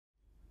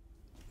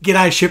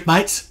G'day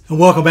shipmates and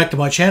welcome back to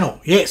my channel.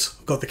 Yes,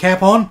 I've got the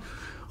cap on,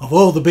 I've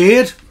oiled the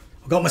beard,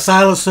 I've got my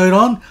sailor suit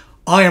on.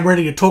 I am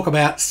ready to talk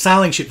about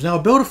sailing ships. Now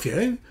I built a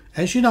few.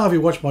 As you know, if you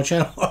watch my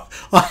channel,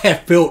 I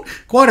have built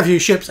quite a few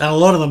ships and a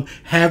lot of them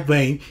have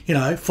been,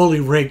 fully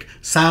rigged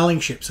sailing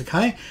ships,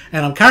 okay?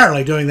 And I'm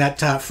currently doing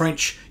that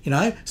French,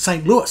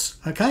 St. Louis,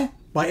 okay,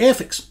 by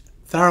Airfix.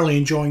 Thoroughly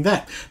enjoying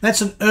that.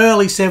 That's an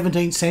early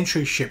 17th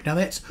century ship. Now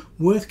that's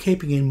worth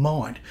keeping in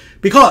mind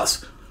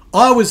because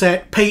I was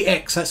at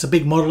PX, that's a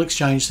big model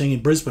exchange thing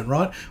in Brisbane,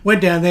 right?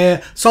 Went down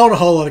there, sold a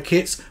whole lot of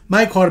kits,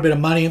 made quite a bit of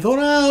money and thought,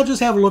 oh, I'll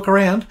just have a look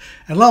around.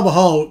 And lo and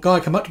behold, a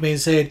guy came up to me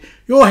and said,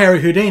 you're Harry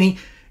Houdini,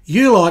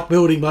 you like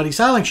building bloody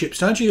sailing ships,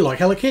 don't you? You like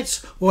heli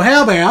kits? Well,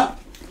 how about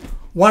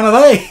one of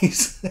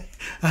these?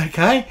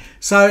 Okay,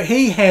 so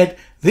he had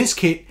this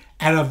kit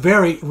at a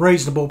very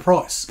reasonable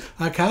price,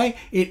 okay?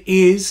 It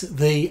is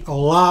the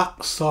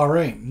Rate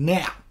Sirene.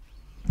 Now,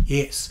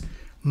 yes,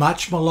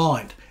 much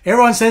maligned.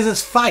 Everyone says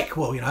it's fake.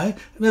 Well,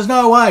 there's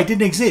no way, it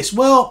didn't exist.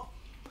 Well,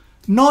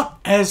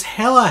 not as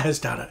Hella has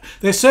done it.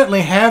 There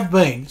certainly have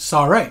been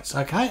sirens,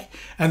 okay?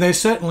 And there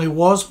certainly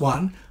was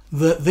one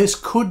that this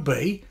could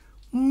be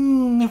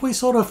if we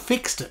sort of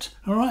fixed it,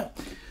 all right?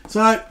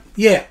 So,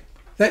 yeah,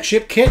 that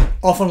ship kit,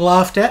 often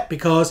laughed at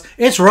because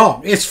it's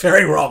wrong. It's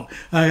very wrong,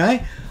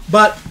 okay?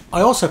 But I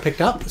also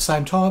picked up at the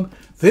same time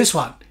this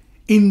one,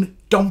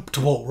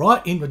 Indomptable,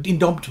 right?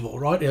 Indomptable,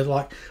 right? Yeah,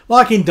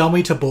 like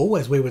Indomptable,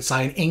 as we would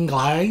say in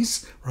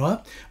English, right?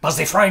 But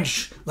the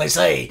French, they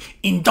say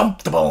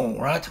Indomptable,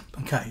 right?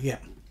 Okay, yeah.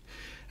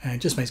 And it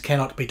just means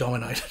cannot be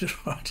dominated,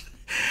 right?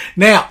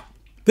 Now,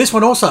 this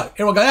one also,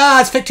 everyone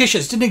goes, it's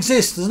fictitious, didn't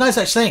exist, there's no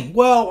such thing.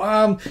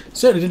 Well,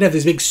 certainly didn't have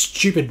this big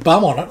stupid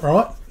bum on it,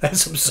 right?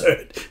 That's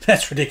absurd.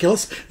 That's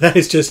ridiculous. That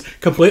is just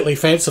completely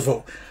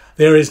fanciful.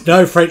 There is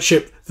no French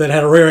ship that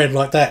had a rear end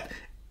like that.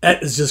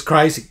 That is just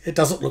crazy. It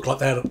doesn't look like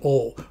that at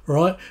all,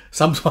 right?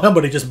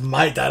 Somebody just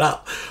made that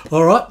up,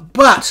 all right?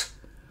 But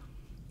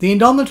the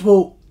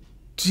Indomptable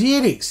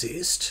did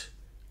exist.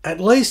 At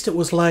least it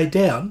was laid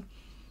down,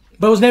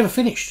 but it was never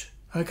finished,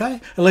 okay?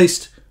 At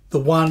least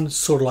the one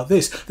sort of like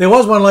this. There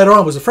was one later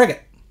on, was a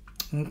frigate,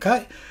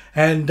 okay?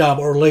 And,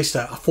 or at least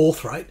a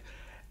fourth rate.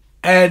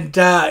 And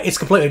it's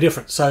completely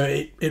different, so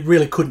it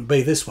really couldn't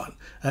be this one.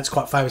 That's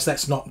quite famous.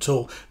 That's not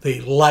until the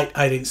late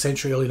 18th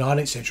century, early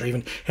 19th century,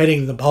 even heading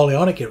into the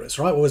Napoleonic eras,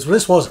 right? Well,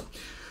 this wasn't.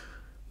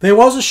 There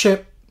was a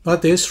ship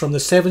like this from the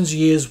 7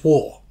 Years'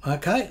 War,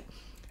 okay?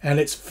 And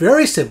it's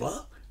very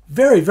similar,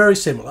 very, very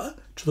similar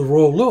to the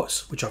Royal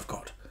Lewis, which I've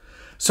got.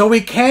 So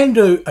we can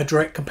do a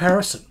direct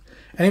comparison.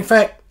 And in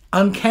fact,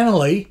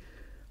 uncannily,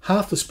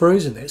 half the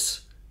sprues in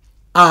this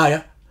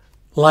are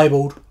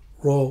labelled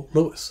Royal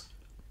Lewis.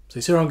 So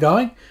you see where I'm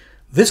going?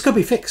 This could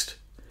be fixed.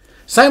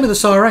 Same with the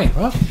Sirene,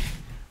 right?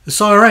 The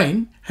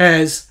Sirene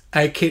has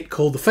a kit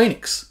called the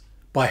Phoenix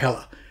by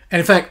Hella. And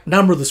in fact, a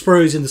number of the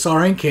sprues in the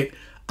Sirene kit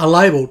are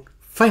labelled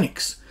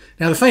Phoenix.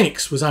 Now, the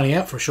Phoenix was only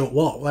out for a short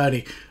while. They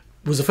only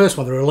was the first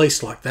one they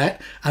released like that.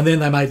 And then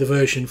they made the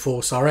version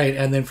for Sirene.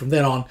 And then from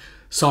then on,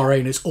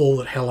 Sirene is all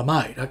that Hella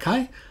made,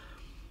 okay?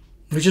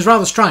 Which is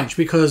rather strange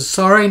because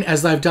Sirene,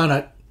 as they've done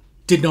it,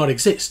 did not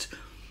exist.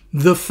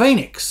 The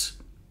Phoenix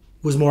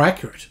was more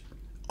accurate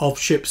of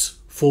ships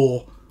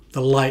for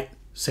the late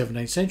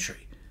 17th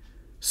century.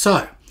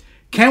 So,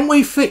 can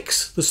we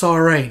fix the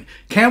Sirene?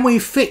 Can we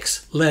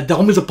fix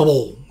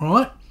Indomptable?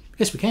 Right?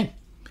 Yes, we can.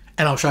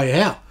 And I'll show you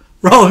how.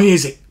 Roll the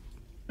music.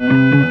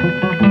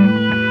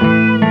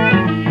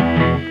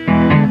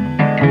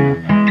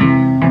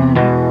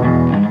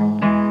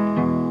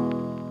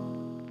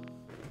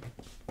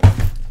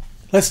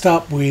 Let's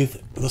start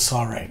with the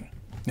Sirene.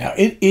 Now,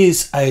 it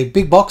is a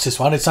big box, this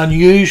one. It's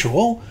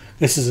unusual.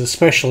 This is a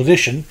special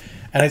edition,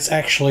 and it's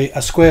actually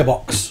a square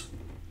box.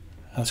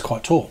 And it's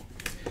quite tall.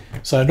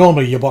 So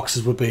normally your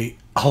boxes would be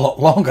a lot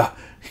longer,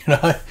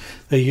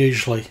 They're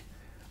usually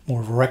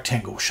more of a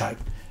rectangle shape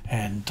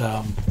and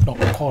not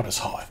quite as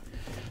high.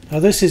 Now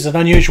this is an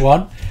unusual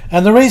one,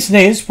 and the reason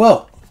is,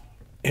 well,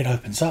 it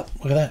opens up.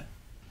 Look at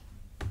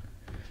that.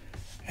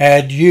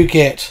 And you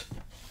get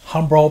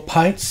Humbrol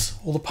paints,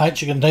 all the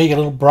paints you can do. You get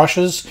little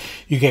brushes,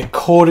 you get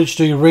cordage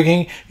to do your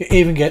rigging, you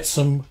even get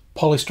some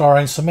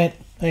polystyrene cement.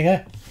 There you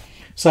go.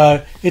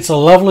 So it's a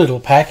lovely little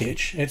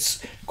package.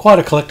 It's quite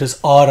a collector's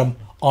item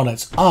on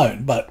its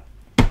own, but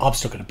I'm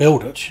still going to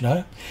build it,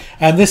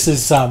 And this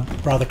is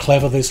rather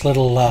clever, this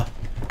little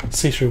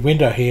see-through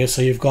window here.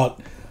 So you've got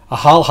a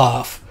hull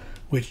half,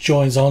 which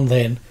joins on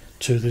then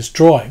to this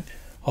drawing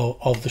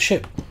of the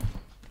ship.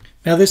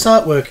 Now this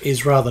artwork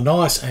is rather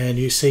nice, and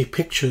you see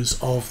pictures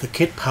of the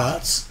kit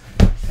parts,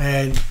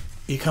 and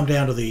you come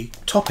down to the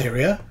top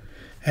area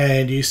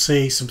and you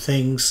see some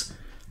things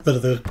that are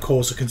the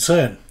cause of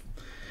concern.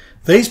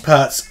 These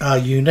parts are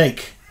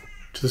unique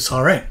to the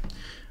Sirene,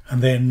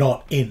 and they're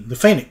not in the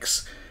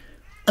Phoenix.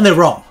 And they're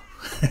wrong.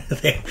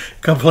 They're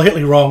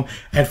completely wrong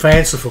and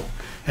fanciful.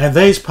 And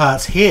these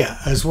parts here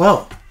as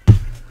well,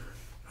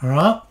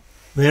 alright,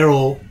 they're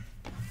all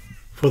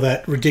for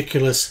that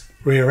ridiculous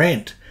rear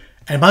end.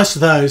 And most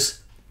of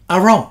those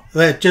are wrong.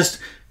 They're just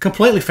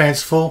completely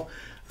fanciful.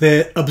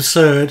 they're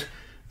absurd.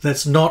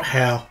 That's not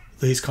how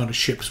these kind of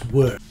ships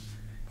work.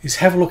 Is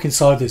have a look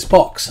inside this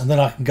box, and then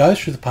I can go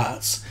through the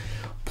parts,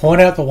 point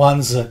out the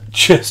ones that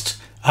just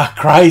are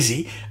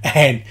crazy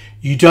and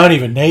you don't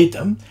even need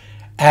them,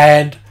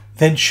 and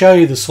then show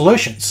you the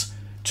solutions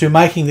to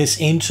making this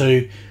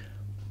into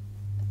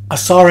a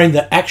Sirene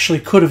that actually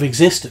could have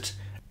existed.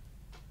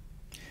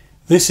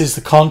 This is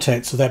the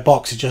contents of that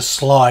box. It just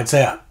slides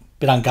out. A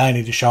bit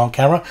ungainly to show on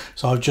camera,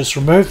 so I've just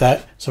removed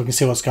that so we can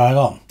see what's going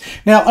on.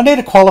 Now, I need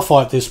to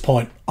qualify at this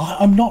point.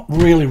 I'm not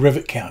really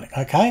rivet counting,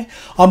 okay?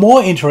 I'm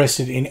more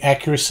interested in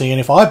accuracy, and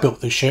if I built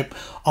this ship,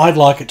 I'd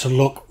like it to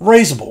look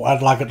reasonable.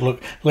 I'd like it to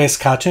look less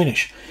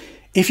cartoonish.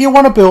 If you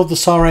want to build the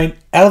Sirene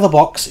out of the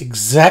box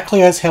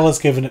exactly as Hell has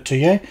given it to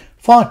you,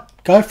 fine,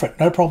 go for it,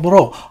 no problem at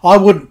all. I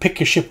wouldn't pick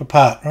your ship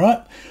apart, all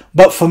right?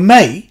 But for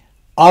me,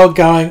 I was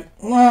going,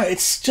 well,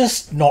 it's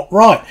just not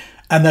right.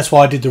 And that's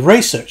why I did the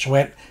research. I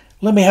went,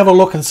 let me have a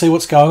look and see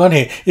what's going on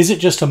here. Is it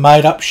just a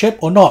made-up ship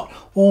or not?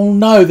 Well,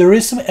 no, there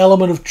is some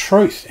element of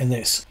truth in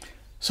this.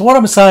 So what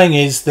I'm saying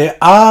is there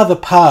are the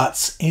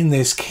parts in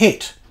this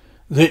kit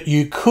that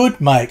you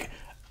could make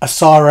a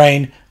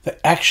Sirene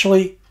that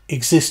actually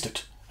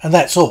existed. And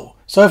that's all.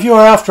 So if you're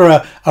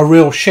after a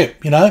real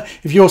ship, you know,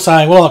 if you're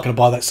saying, well, I'm not going to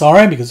buy that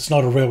Sirene because it's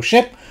not a real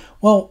ship.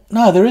 Well,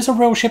 no, there is a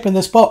real ship in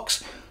this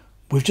box.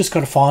 We've just got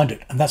to find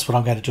it. And that's what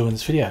I'm going to do in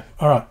this video.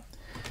 All right.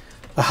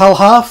 The hull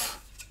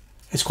half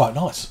is quite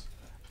nice.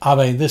 I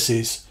mean, this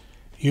is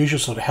usual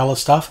sort of Hella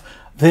stuff.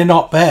 They're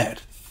not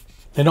bad.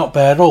 They're not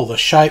bad at all. The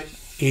shape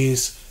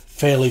is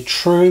fairly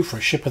true for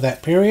a ship of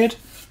that period.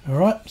 All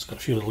right. It's got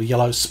a few little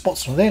yellow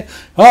spots on there.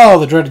 Oh,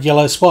 the dreaded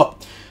yellow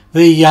spot.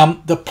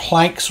 The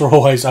planks are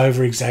always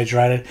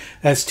over-exaggerated.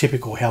 That's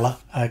typical Hella,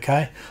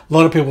 okay? A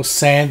lot of people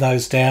sand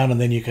those down and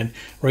then you can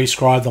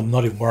rescribe them,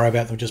 not even worry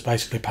about them, just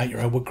basically paint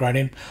your own wood grain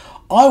in.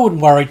 I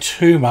wouldn't worry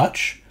too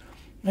much.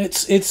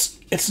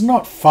 It's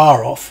not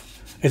far off.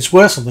 It's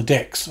worse on the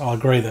decks. I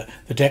agree that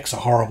the decks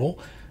are horrible.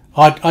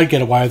 I'd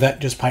get away with that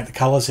and just paint the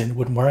colours in. It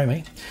wouldn't worry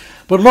me.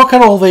 But look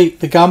at all the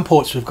gun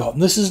ports we've got.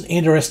 And this is an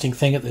interesting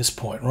thing at this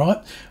point,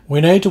 right? We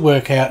need to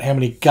work out how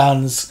many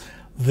guns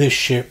this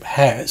ship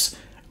has.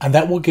 And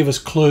that will give us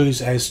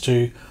clues as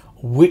to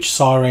which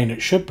Sirene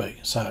it should be.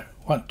 So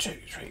 1, 2,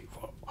 3,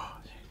 4, 5,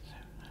 6,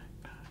 7,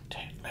 8, 9,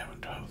 10,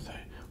 11, 12,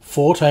 13,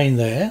 14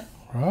 there,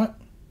 right?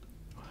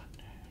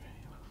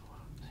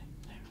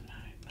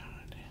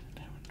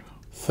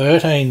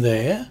 13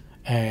 there,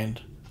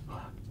 and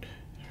 1, 2,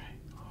 3,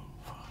 4,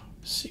 5,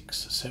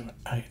 6, 7,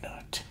 8,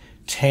 9,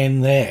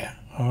 10 there.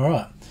 All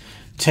right,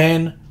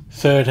 10,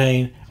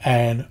 13,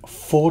 and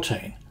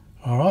 14.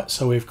 All right,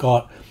 so we've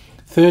got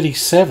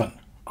 37.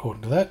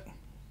 According to that,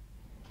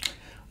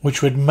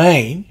 which would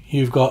mean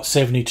you've got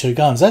 72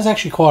 guns. That's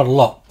actually quite a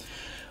lot.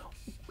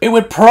 It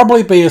would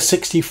probably be a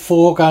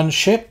 64 gun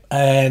ship,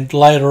 and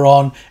later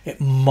on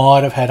it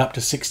might have had up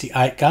to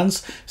 68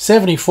 guns.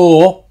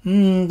 74,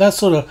 that's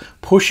sort of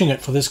pushing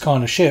it for this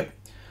kind of ship,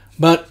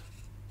 but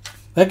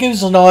that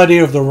gives us an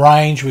idea of the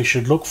range we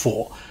should look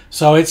for.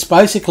 So it's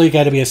basically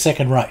going to be a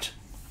second rate.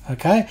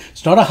 Okay,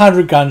 it's not a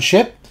 100 gun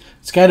ship.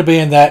 It's going to be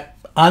in that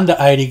under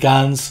 80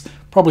 guns,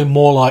 probably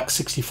more like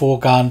 64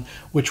 gun,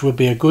 which would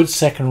be a good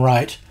second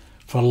rate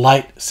for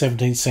late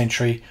 17th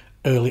century,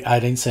 early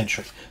 18th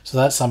century. So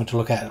that's something to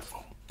look at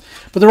for.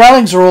 But the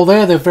railings are all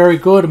there. They're very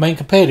good. I mean,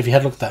 compared, if you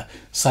had a look at the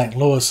St.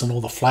 Louis and all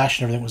the flash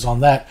and everything was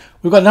on that,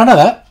 we've got none of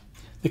that.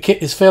 The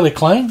kit is fairly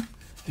clean.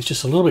 It's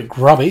just a little bit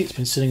grubby. It's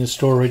been sitting in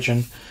storage,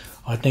 and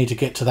I'd need to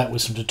get to that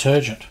with some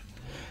detergent.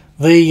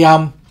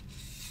 The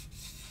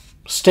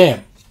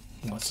stem,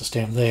 that's the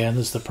stem there, and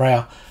there's the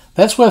prow.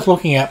 That's worth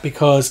looking at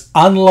because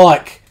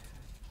unlike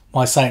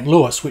my St.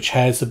 Louis, which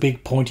has the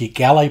big pointy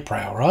galley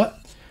prow, right?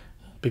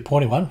 Big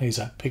pointy one. Here's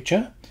a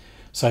picture.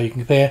 So you can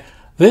compare.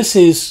 This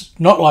is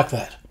not like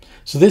that.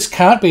 So this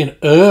can't be an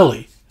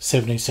early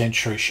 17th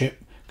century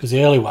ship because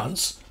the early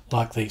ones,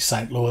 like the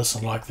St. Louis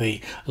and like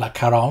the La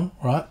Caronne,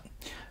 right?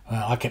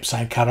 I kept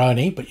saying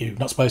Caroni, but you're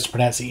not supposed to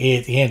pronounce the E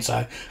at the end,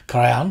 so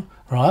Caronne,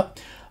 right?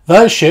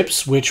 Those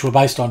ships, which were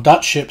based on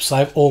Dutch ships,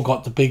 they've all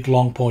got the big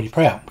long pointy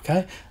prow,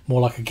 okay?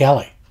 More like a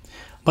galley.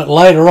 But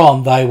later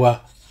on, they were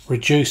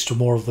reduced to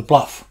more of the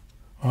bluff,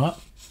 right?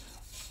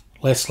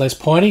 Less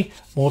pointy,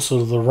 more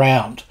sort of the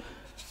round.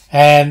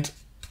 And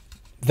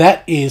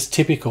that is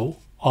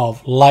typical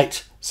of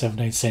late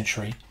 17th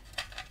century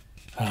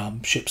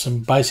ships,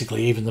 and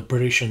basically even the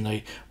British and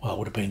the, well, it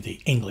would have been the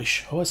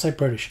English. I always say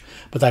British,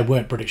 but they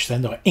weren't British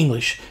then, they were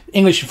English.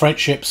 English and French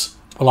ships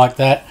were like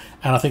that,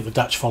 and I think the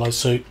Dutch followed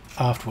suit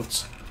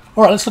afterwards.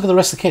 All right, let's look at the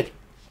rest of the kit.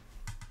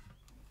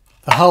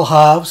 The hull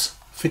halves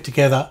fit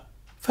together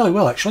fairly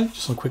well, actually,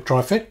 just on a quick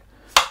dry fit.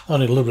 I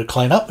need a little bit of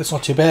clean up, it's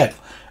not too bad.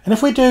 And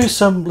if we do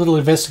some little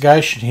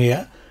investigation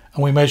here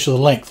and we measure the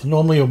length,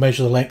 normally you'll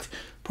measure the length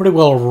pretty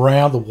well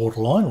around the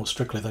waterline, or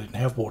strictly they didn't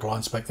have water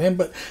lines back then,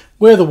 but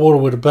where the water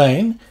would have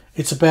been,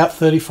 it's about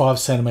 35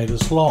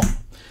 centimetres long.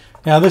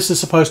 Now this is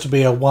supposed to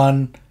be a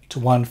 1 to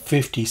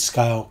 150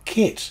 scale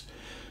kit.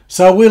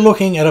 So we're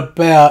looking at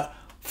about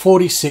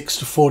 46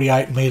 to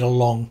 48 metre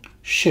long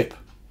ship.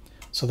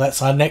 So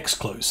that's our next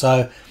clue.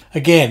 So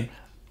again,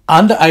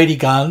 under 80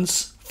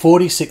 guns,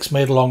 46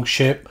 metre long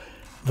ship.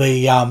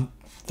 The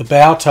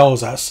bow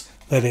tells us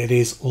that it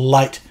is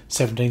late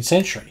 17th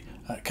century.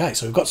 Okay,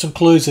 so we've got some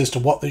clues as to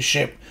what this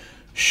ship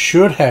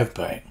should have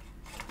been.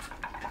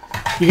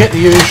 You get the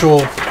usual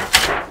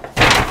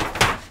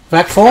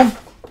VAC form,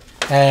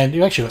 and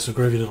you've actually got some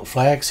groovy little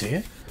flags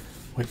here,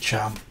 which,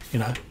 you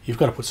know, you've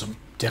got to put some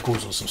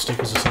decals or some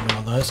stickers or something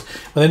on those.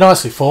 But they're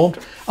nicely formed.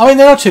 I mean,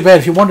 they're not too bad.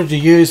 If you wanted to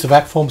use the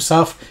VAC form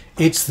stuff,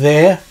 it's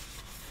there,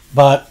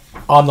 but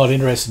I'm not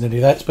interested in any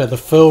of that. But the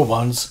furled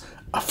ones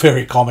are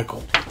very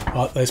comical.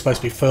 Right? They're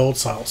supposed to be furled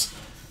sails.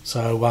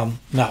 So,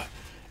 no.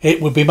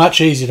 It would be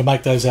much easier to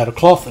make those out of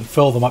cloth and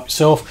furl them up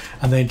yourself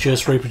and then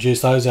just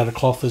reproduce those out of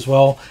cloth as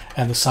well.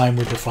 And the same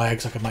with the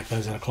flags, I can make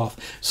those out of cloth.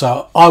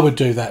 So I would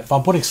do that. If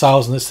I'm putting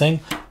sails on this thing,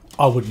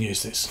 I wouldn't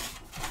use this.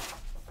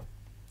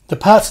 The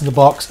parts in the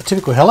box are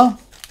typical Hella.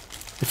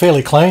 They're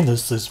fairly clean.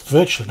 There's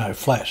virtually no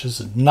flash.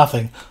 This is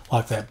nothing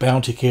like that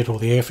Bounty kit or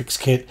the Airfix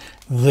kit.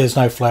 There's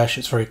no flash.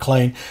 It's very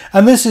clean.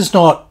 And this is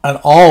not an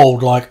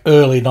old, like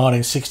early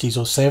 1960s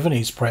or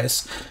 70s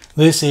press.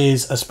 This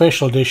is a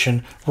special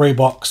edition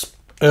Reebok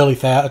early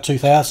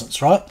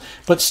 2000s, right?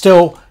 But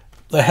still,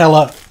 the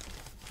Hella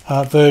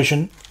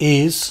version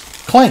is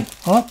clean,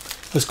 right?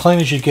 As clean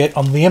as you get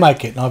on the MA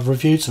kit. And I've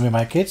reviewed some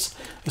MA kits.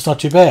 It's not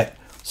too bad.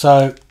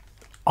 So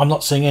I'm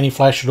not seeing any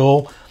flash at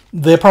all.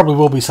 There probably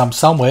will be some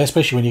somewhere,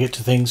 especially when you get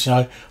to things, you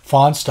know,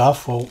 fine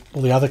stuff, or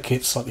all the other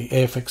kits like the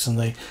Airfix and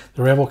the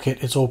Rebel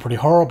kit. It's all pretty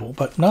horrible,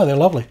 but no, they're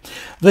lovely.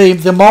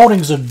 The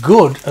mouldings are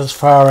good as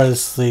far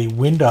as the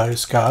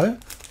windows go.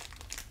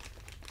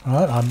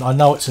 All right, I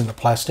know it's in the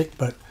plastic,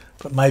 but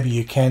maybe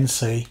you can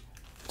see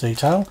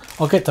detail.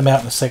 I'll get them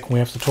out in a second when we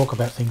have to talk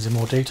about things in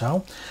more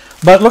detail.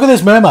 But look at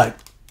this mermaid.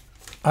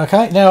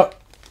 Okay, now,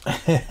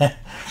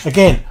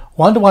 again,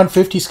 1 to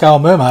 150 scale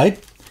mermaid,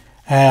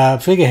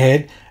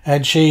 figurehead,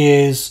 and she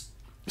is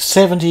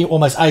 70,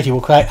 almost 80,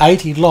 we'll say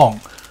 80 long.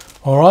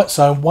 All right,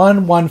 so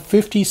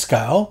 1/150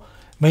 scale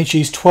means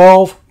she's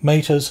 12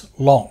 metres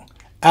long.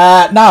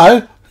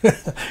 No,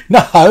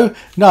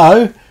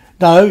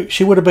 no,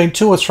 she would have been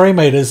 2 or 3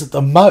 metres at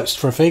the most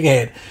for a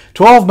figurehead.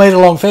 12 metre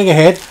long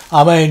figurehead,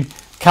 I mean,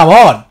 come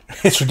on,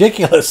 it's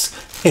ridiculous.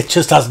 It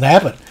just doesn't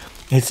happen.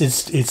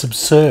 It's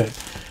absurd.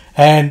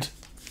 And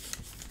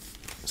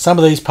some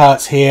of these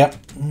parts here,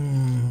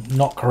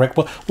 not correct.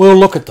 But we'll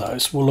look at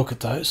those. We'll look at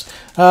those.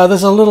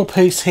 There's a little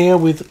piece here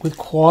with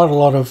quite a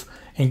lot of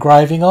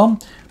engraving on.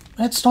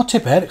 It's not too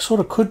bad. It sort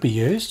of could be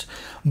used.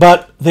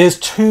 But there's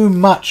too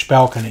much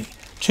balcony.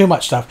 Too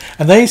much stuff.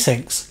 And these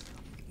things,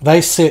 they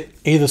sit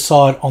either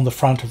side on the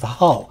front of the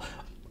hull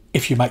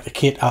if you make the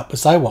kit up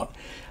as they want.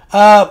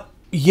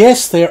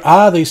 Yes, there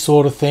are these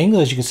sort of things.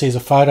 As you can see, there's a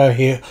photo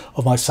here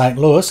of my St.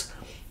 Louis.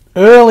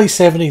 Early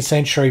 17th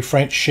century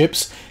French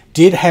ships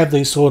did have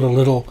these sort of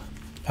little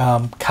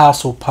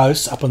castle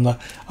posts up on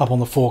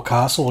the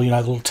forecastle, or, you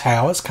know, the little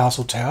towers,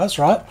 castle towers,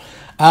 right?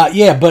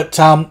 Yeah, but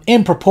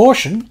in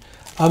proportion,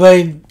 I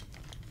mean,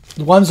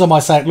 the ones on my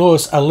St.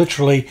 Louis are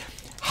literally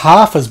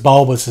half as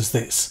bulbous as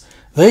this.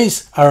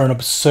 These are an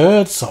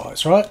absurd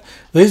size, right?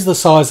 These are the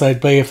size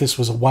they'd be if this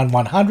was a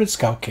 1/100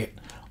 scale kit,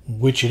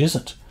 which it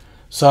isn't.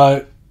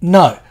 So,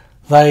 no,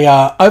 they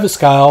are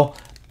overscale,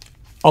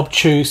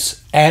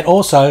 obtuse, and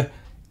also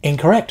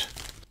incorrect.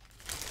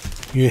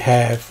 You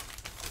have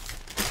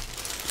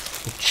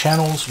the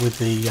channels with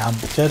the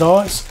dead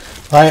eyes.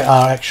 They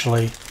are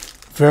actually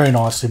very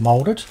nicely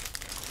moulded,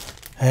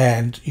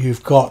 and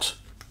you've got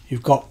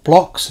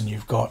blocks, and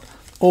you've got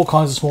all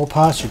kinds of small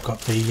parts. You've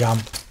got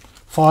the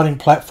fighting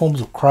platforms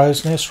or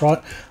crow's nest,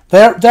 right?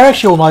 They're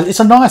actually all nice.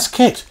 It's a nice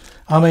kit.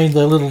 I mean,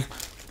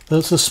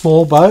 there's the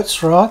small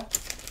boats, right?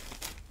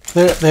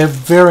 They're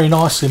very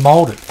nicely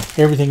moulded.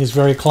 Everything is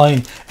very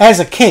clean. As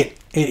a kit,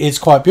 it's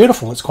quite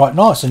beautiful. It's quite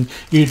nice, and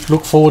you'd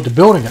look forward to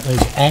building it.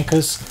 These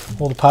anchors,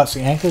 all the parts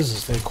of the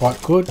anchors, they're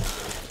quite good.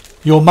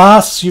 Your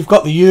masts, you've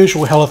got the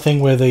usual Hella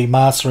thing where the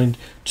masts are in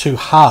 2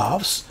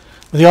 halves.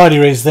 The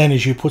idea is then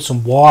you put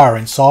some wire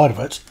inside of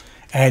it,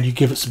 and you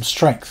give it some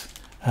strength.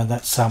 And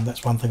that's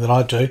one thing that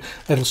I do.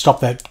 It'll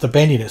stop the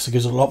bendiness. It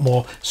gives it a lot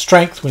more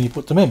strength when you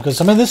put them in. Because,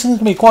 I mean, this is going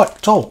to be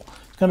quite tall.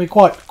 It's going to be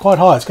quite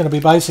high. It's going to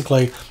be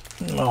basically,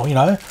 well, you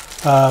know,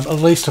 at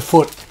least a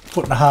foot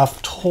and a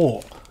half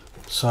tall.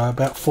 So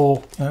about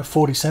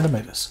 40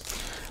 centimetres.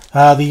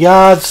 The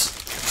yards,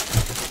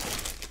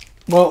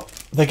 well,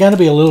 they're going to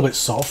be a little bit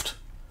soft,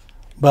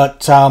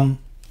 but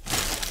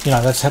you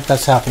know, that's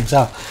how things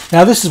are.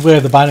 Now, this is where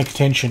the bone of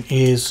contention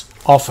is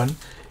often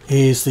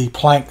the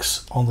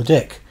planks on the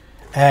deck,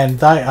 and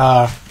they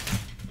are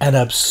an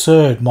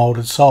absurd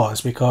moulded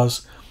size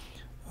because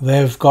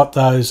they've got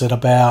those at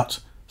about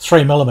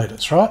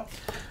 3mm, right?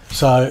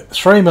 So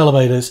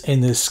 3mm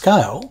in this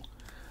scale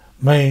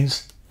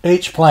means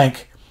each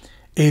plank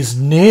is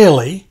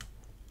nearly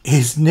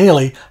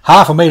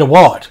half a metre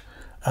wide.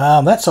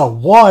 That's a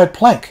wide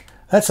plank.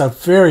 That's a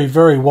very,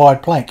 very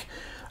wide plank.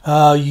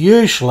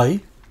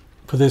 Usually,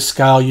 for this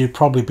scale, you'd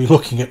probably be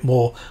looking at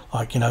more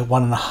like, you know,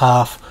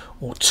 1.5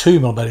 or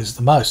 2mm at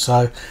the most.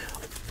 So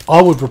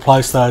I would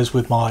replace those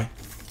with my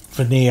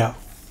veneer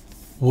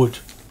wood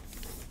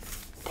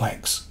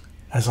planks,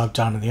 as I've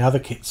done in the other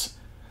kits,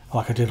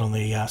 like I did on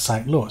the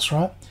St. Louis,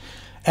 right?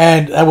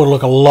 And that would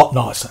look a lot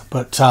nicer.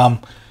 But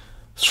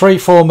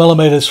 3-4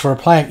 millimeters for a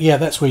plank, yeah,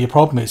 that's where your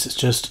problem is. It's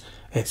just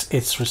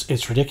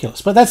it's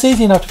ridiculous. But that's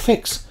easy enough to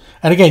fix.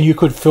 And again, you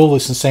could fill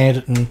this and sand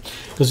it, and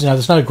because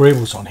there's no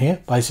greebles on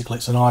here. Basically,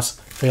 it's a nice,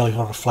 fairly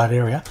sort of flat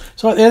area.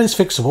 So it is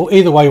fixable.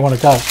 Either way you want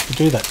to go, you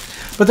do that.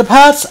 But the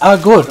parts are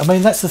good. I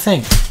mean, that's the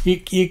thing.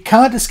 You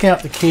can't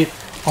discount the kit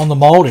on the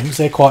mouldings.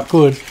 They're quite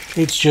good.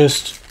 It's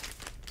just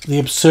the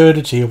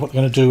absurdity of what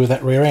they're going to do with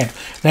that rear end.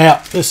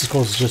 Now, this of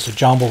course is just a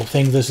jumble of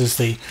things. This is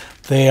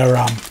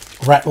their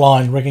rat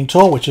line rigging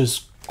tool, which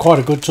is quite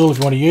a good tool if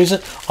you want to use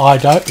it. I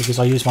don't, because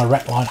I use my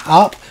rat line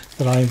harp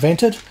that I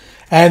invented.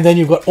 And then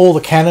you've got all the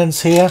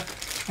cannons here,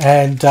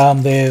 and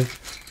their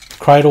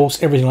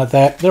cradles, everything like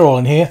that. They're all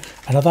in here.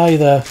 And are they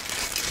the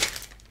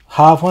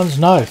half ones?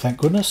 No, thank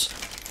goodness.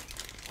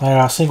 They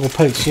are a single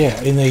piece, yeah.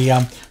 In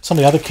the some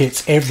of the other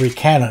kits, every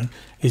cannon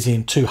is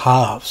in 2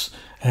 halves.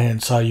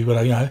 And so you've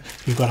got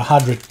you've got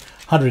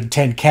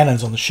 110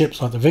 cannons on the ships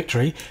like the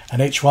Victory,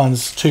 and each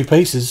one's 2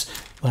 pieces.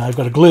 You've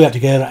got to glue that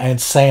together and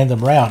sand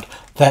them round.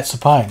 That's a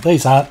pain.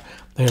 These aren't.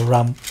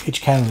 They're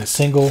each cannon is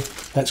single.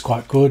 That's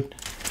quite good.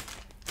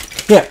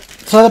 Yeah.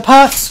 So the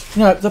parts,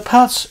 the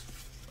parts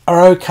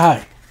are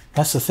okay.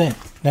 That's the thing.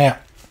 Now,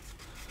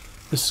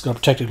 this has got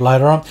protected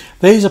later on.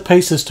 These are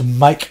pieces to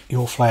make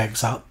your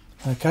flags up,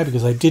 okay?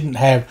 Because they didn't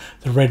have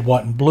the red,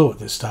 white, and blue at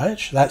this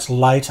stage. That's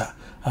later.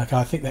 Okay,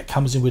 I think that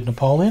comes in with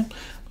Napoleon.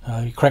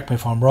 You correct me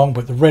if I'm wrong,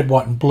 but the red,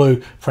 white and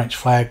blue French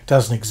flag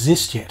doesn't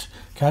exist yet.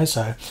 Okay,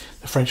 so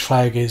the French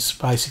flag is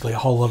basically a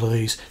whole lot of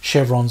these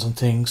chevrons and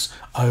things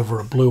over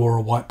a blue or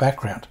a white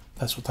background.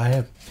 That's what they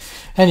have.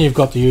 And you've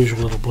got the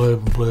usual little blurb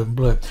and blurb and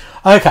blurb.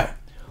 Okay,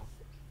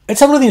 let's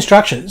have a look at the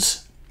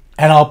instructions,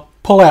 and I'll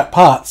pull out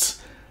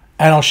parts,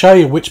 and I'll show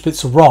you which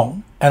bits are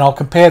wrong, and I'll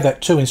compare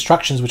that to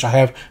instructions which I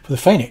have for the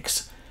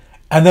Phoenix.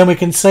 And then we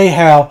can see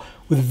how,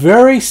 with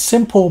very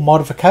simple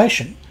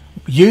modification,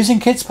 using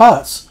kit's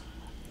parts,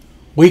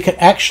 we can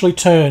actually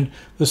turn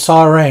the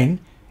Sirene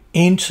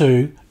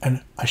into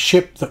a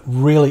ship that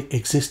really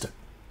existed.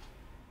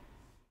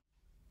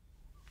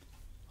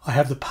 I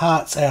have the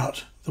parts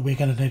out that we're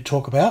going to need to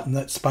talk about, and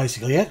that's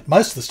basically it.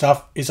 Most of the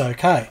stuff is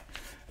okay.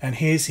 And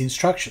here's the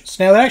instructions.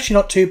 Now, they're actually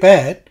not too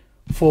bad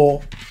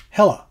for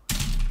Hella.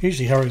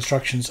 Usually Hella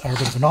instructions are a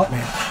bit of a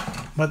nightmare,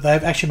 but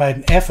they've actually made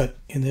an effort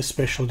in this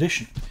special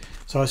edition.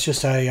 So it's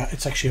just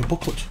it's actually a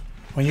booklet.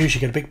 When you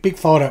usually get a big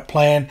fold out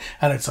plan,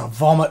 and it's a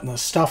vomit and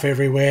there's stuff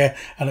everywhere,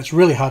 and it's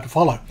really hard to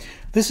follow.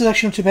 This is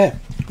actually not too bad,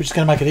 which is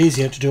going to make it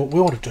easier to do what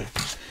we want to do.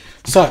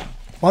 So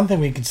one thing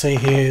we can see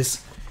here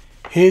is,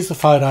 here's the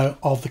photo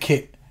of the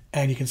kit,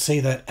 and you can see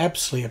that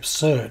absolutely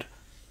absurd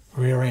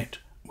rear end.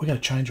 We're going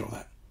to change all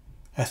that.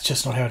 That's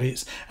just not how it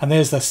is. And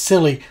there's the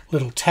silly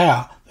little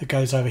tower that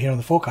goes over here on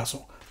the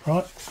forecastle,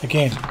 right?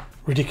 Again,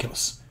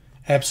 ridiculous,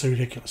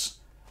 absolutely ridiculous.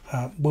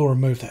 We'll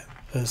remove that.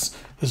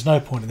 There's no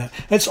point in that.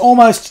 It's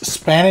almost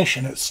Spanish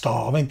in its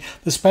style. I mean,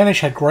 the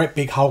Spanish had great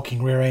big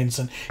hulking rear ends,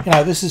 and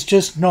this is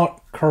just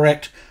not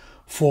correct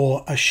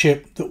for a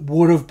ship that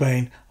would have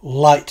been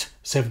late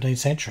 17th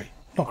century.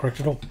 Not correct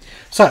at all.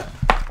 So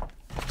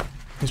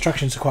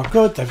instructions are quite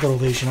good. They've got all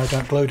these,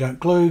 don't glue, don't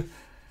glue.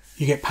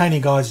 You get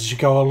painting guides as you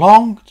go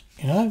along.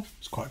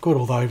 It's quite good,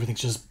 although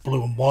everything's just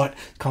blue and white,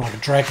 kind of like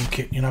a dragon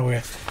kit,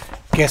 where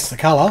guess the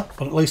colour,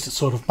 but at least it's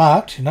sort of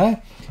marked,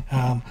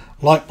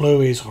 Light blue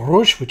is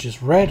rouge, which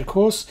is red, of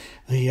course.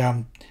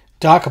 The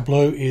darker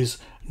blue is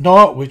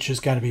noir, which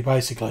is going to be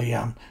basically,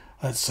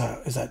 is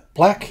that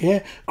black?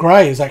 Yeah.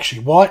 Grey is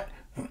actually white.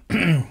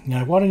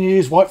 Why don't you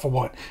use white for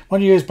white? Why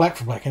don't you use black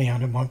for black? Anyhow,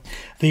 never mind.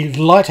 The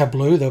lighter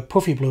blue, the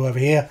puffy blue over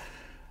here,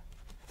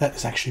 that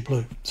is actually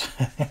blue.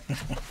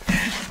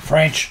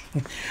 French.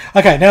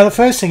 Okay, now the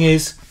first thing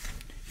is,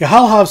 your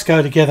hull halves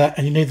go together,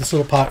 and you need this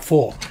little part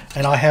 4.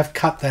 And I have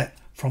cut that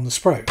from the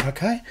sprue,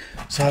 okay?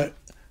 So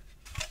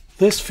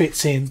this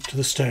fits into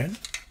the stern,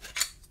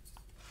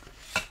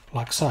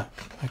 like so,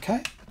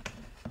 okay?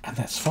 And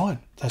that's fine.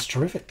 That's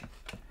terrific.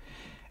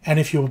 And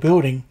if you're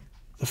building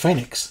the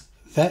Phoenix,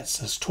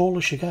 that's as tall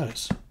as she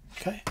goes,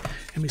 okay?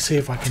 Let me see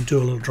if I can do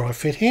a little dry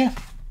fit here.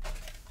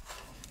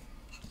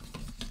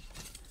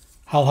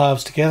 Hull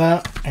halves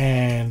together,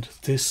 and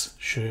this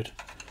should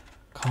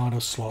kind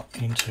of slot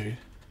into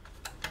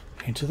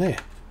there.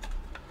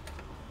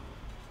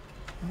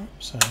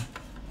 So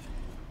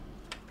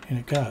in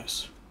it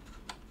goes.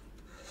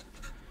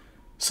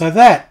 So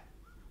that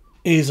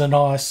is a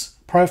nice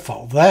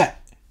profile.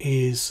 That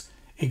is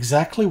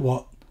exactly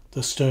what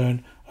the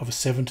stern of a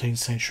 17th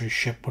century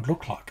ship would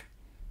look like.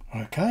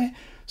 Okay,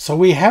 so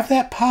we have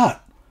that part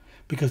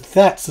because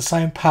that's the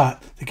same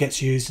part that gets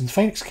used in the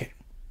Phoenix kit.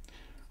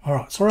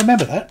 Alright, so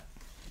remember that.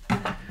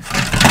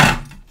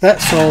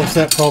 That solves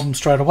that problem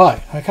straight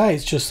away. Okay,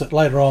 it's just that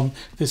later on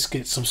this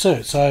gets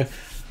absurd. So,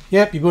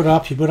 yep, you build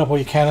up all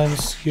your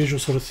cannons, usual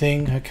sort of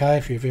thing. Okay,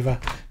 if you've ever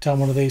done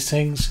one of these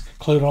things,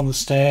 glue it on the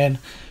stand,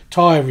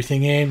 tie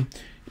everything in,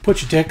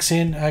 Put your decks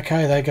in,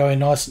 okay, they go in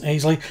nice and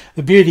easily.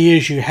 The beauty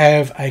is you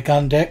have a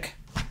gun deck,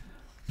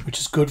 which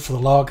is good for the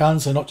lower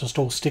guns. They're not just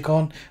all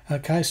stick-on,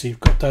 okay, so you've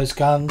got those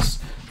guns.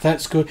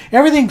 That's good.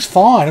 Everything's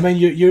fine. I mean,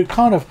 you're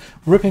kind of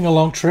ripping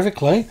along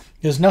terrifically.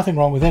 There's nothing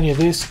wrong with any of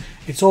this.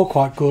 It's all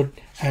quite good,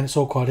 and it's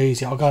all quite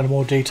easy. I'll go into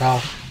more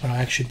detail when I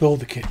actually build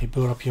the kit. You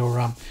build up your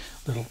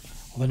little,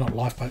 well, they're not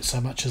lifeboats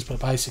so much as, but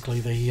basically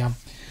the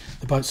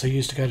boats they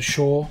use to go to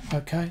shore.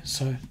 Okay,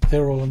 so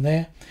they're all in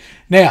there.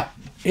 Now,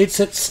 it's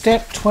at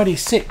step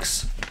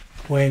 26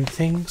 when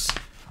things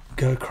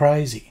go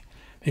crazy,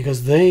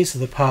 because these are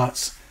the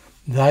parts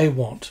they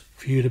want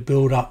for you to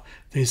build up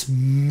this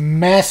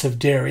massive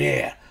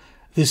derriere,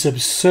 this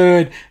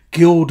absurd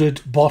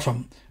gilded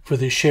bottom for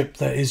this ship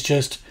that is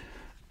just,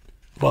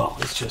 well,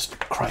 it's just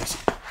crazy,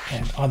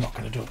 and I'm not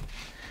going to do it.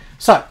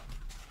 So,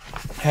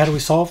 how do we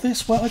solve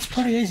this? Well, it's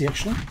pretty easy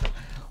actually.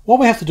 What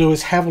we have to do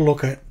is have a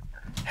look at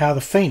how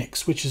the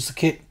Phoenix, which is the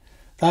kit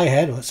they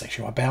had, well, that's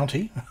actually my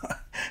bounty.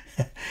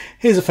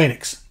 Here's a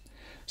Phoenix.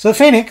 So the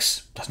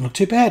Phoenix doesn't look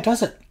too bad,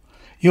 does it?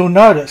 You'll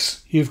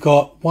notice you've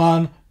got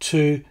 1,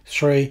 2,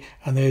 3,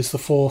 and there's the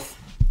 4th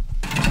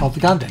of the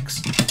gun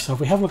decks. So if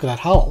we have a look at that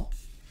hull,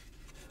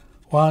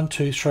 1,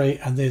 2, 3,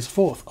 and there's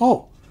the 4th.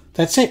 Oh,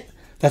 that's it.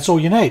 That's all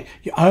you need.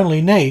 You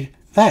only need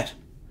that.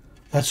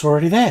 That's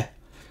already there.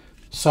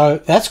 So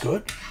that's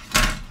good.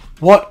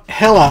 What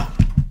Hella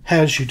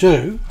has you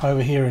do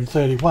over here in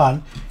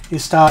 31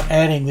 is start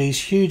adding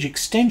these huge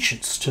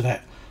extensions to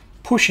that,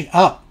 pushing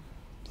up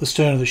the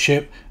stern of the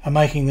ship and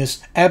making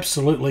this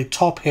absolutely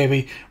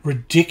top-heavy,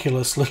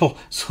 ridiculous little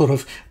sort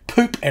of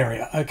poop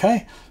area,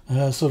 okay?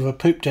 Sort of a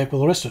poop deck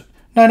with the rest of it.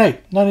 No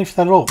need for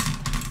that at all.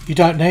 You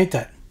don't need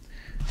that.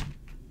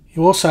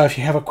 You also, if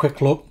you have a quick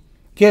look,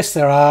 yes,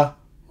 there are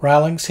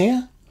railings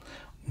here,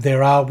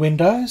 there are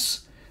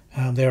windows,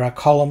 there are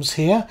columns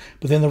here,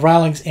 but then the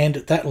railings end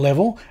at that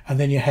level, and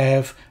then you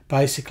have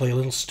basically a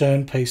little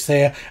stern piece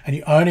there, and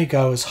you only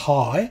go as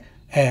high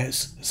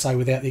as, say,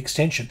 without the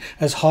extension,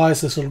 as high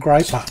as this little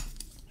grey part.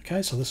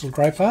 Okay, so this little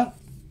grey part,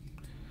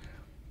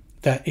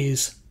 that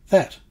is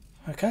that.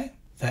 Okay,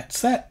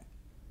 that's that.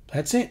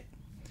 That's it.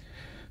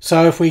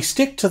 So if we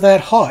stick to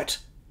that height,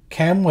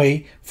 can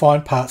we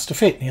find parts to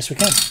fit? Yes, we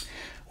can.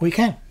 We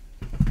can.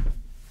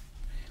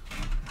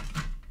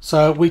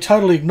 So we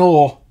totally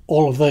ignore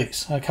all of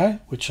these, okay,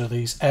 which are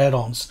these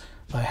add-ons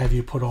they have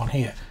you put on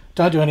here.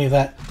 Don't do any of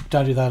that.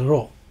 Don't do that at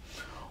all.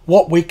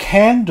 What we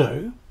can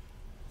do,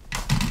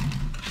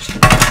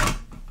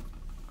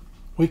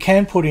 we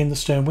can put in the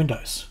stern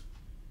windows.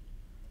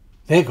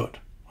 They're good,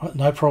 right?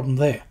 No problem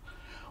there.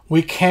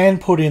 We can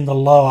put in the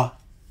lower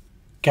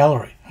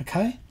gallery,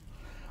 okay?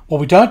 What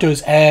we don't do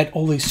is add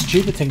all these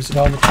stupid things that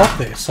go on the top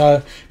there. So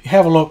if you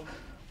have a look,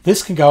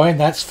 this can go in,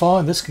 that's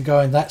fine. This can go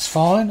in, that's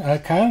fine,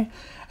 okay?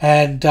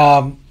 And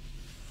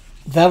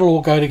that'll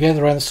all go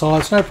together around the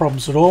sides, no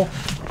problems at all.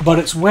 But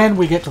it's when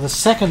we get to the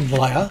second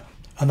layer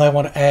and they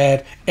want to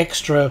add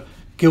extra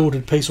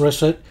gilded piece or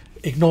rest of it,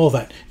 ignore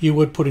that. You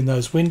would put in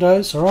those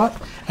windows, all right?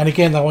 And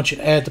again, they want you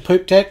to add the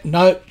poop deck.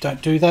 No,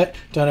 don't do that.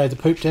 Don't add the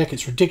poop deck.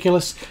 It's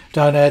ridiculous.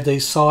 Don't add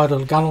these side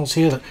little gunnels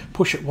here that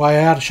push it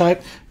way out of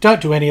shape.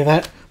 Don't do any of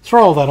that.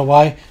 Throw all that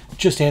away.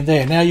 Just end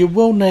there. Now, you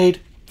will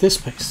need this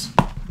piece.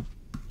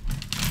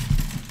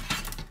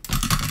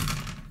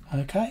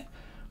 Okay?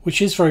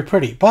 Which is very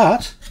pretty,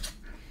 but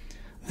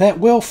that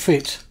will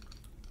fit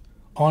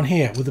on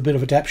here with a bit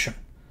of adaptation.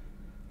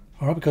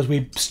 All right, because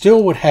we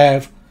still would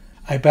have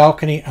a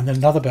balcony and then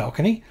another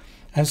balcony,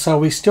 and so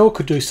we still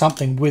could do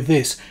something with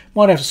this.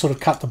 Might have to sort of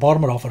cut the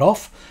bottom of it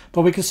off,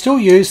 but we could still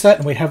use that,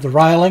 and we'd have the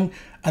railing,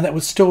 and that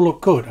would still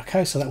look good.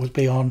 Okay, so that would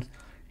be on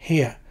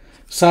here.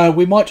 So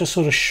we might just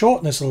sort of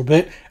shorten this a little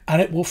bit,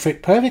 and it will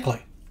fit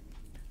perfectly.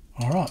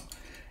 All right.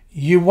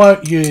 You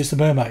won't use the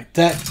mermaid.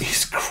 That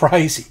is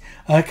crazy.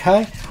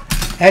 Okay,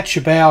 at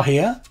your bow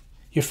here,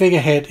 your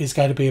figurehead is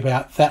going to be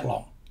about that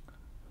long.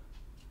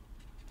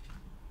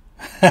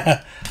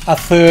 A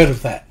third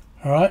of that.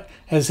 All right,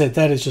 as I said,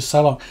 that is just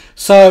so long.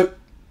 So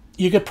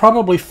you could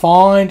probably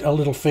find a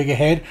little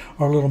figurehead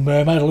or a little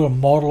mermaid, a little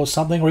model or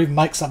something, or even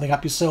make something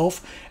up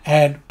yourself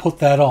and put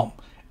that on,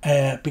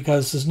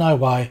 because there's no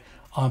way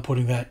I'm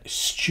putting that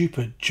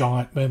stupid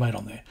giant mermaid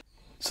on there.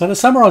 So to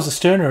summarise the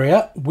stern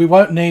area, we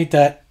won't need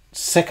that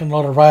second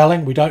lot of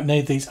railing. We don't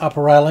need these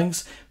upper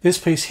railings. This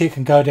piece here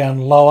can go down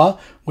lower.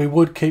 We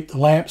would keep the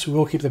lamps, we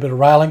will keep the bit of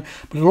railing,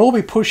 but it'll all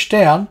be pushed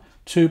down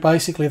to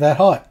basically that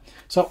height.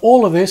 So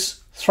all of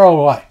this, throw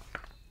away.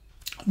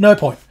 No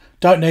point.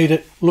 Don't need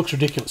it. Looks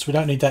ridiculous. We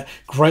don't need that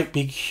great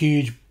big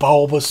huge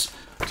bulbous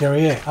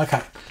derriere.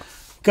 Okay.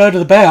 Go to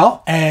the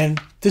bow, and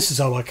this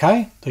is all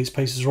okay. These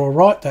pieces are all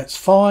right. That's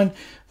fine.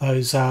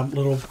 Those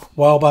little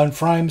whalebone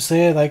frames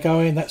there, they go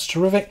in. That's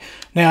terrific.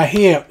 Now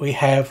here we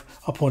have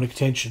a point of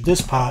contention.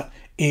 This part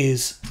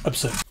is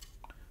absurd.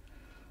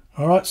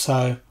 All right,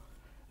 so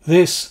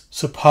this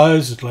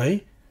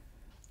supposedly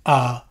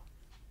are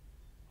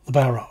the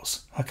bow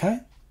rolls, okay?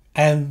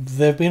 And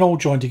they've been all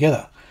joined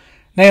together.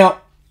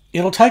 Now,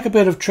 it'll take a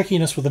bit of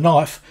trickiness with a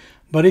knife,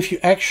 but if you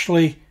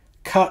actually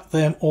cut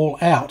them all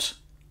out,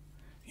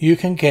 you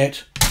can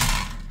get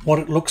what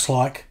it looks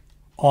like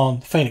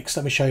on Phoenix.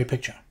 Let me show you a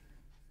picture.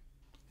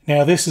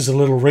 Now this is a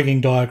little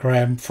rigging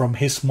diagram from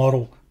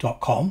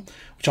hismodel.com,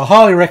 which I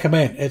highly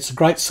recommend. It's a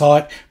great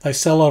site. They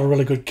sell a lot of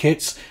really good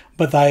kits,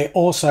 but they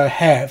also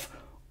have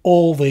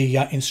all the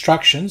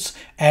instructions,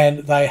 and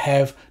they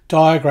have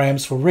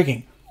diagrams for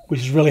rigging, which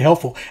is really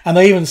helpful. And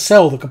they even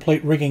sell the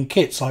complete rigging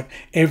kits, like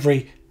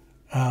every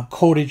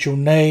cordage you'll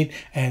need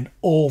and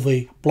all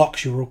the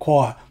blocks you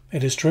require.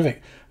 It is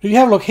terrific. If you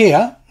have a look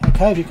here,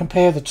 okay, if you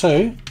compare the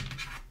two,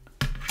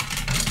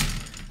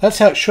 that's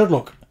how it should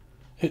look.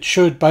 It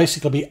should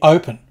basically be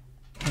open.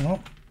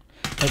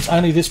 It's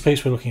only this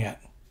piece we're looking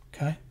at.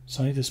 Okay, it's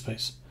only this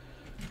piece.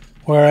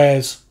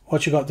 Whereas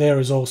what you got there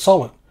is all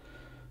solid.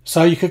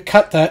 So you could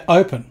cut that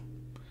open.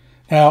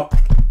 Now,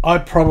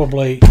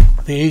 the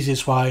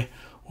easiest way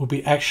would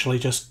be actually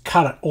just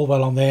cut it all the way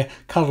along there,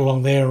 cut it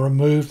along there, and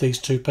remove these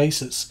two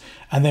pieces,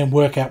 and then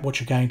work out what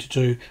you're going to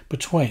do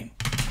between.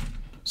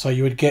 So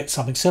you would get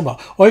something similar.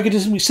 Or you could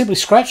just simply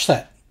scratch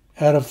that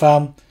out of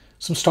some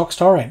stock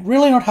styrene.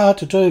 Really not hard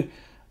to do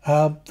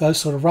those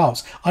sort of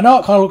rails. I know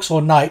it kind of looks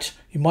ornate.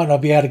 You might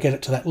not be able to get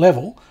it to that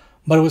level,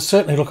 but it would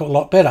certainly look a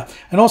lot better.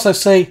 And also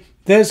see,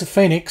 there's a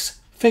Phoenix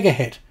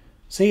figurehead.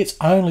 See, it's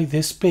only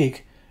this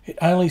big. It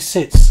only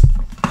sits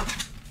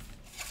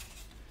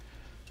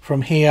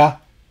from here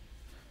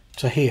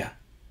to here.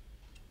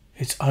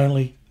 It's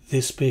only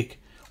this big.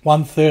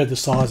 1/3 the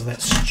size of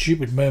that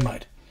stupid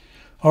mermaid.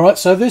 Alright,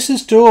 so this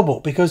is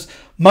doable because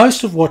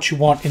most of what you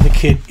want in the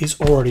kit is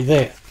already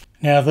there.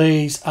 Now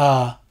these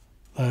are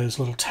those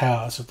little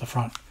towers at the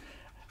front,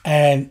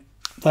 and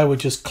they would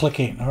just click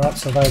in. Alright,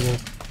 so they will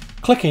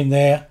click in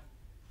there.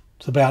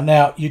 It's about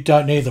now. You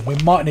don't need them. We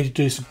might need to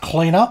do some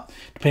cleanup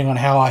depending on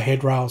how our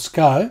head rails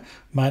go.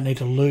 Might need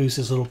to lose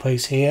this little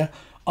piece here.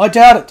 I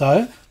doubt it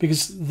though,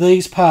 because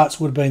these parts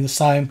would have been the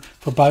same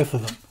for both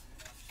of them.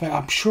 But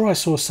I'm sure I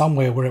saw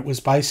somewhere where it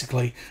was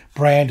basically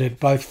branded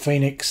both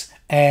Phoenix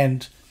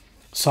and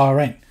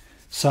Sirene.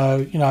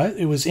 So, you know,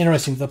 it was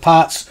interesting. The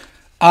parts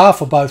are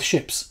for both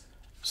ships,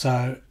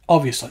 so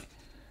obviously.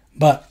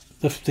 But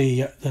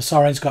the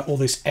Sirene's got all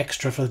this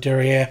extra for the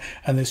derriere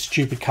and this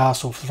stupid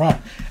castle for the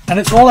front. And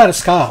it's all out of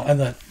scale. And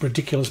the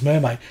ridiculous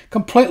mermaid,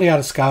 completely out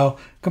of scale,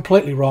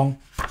 completely wrong,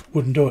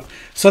 wouldn't do it.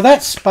 So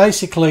that's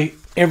basically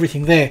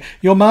everything there.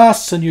 Your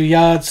masts and your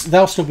yards,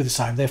 they'll still be the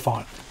same. They're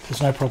fine.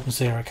 There's no problems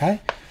there, okay?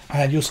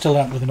 And you'll still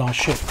end up with a nice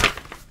ship.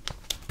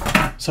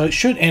 So it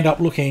should end up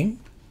looking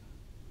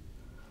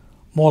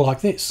more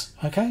like this,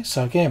 okay?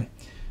 So again,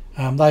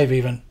 they've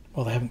even,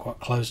 well, they haven't quite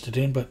closed it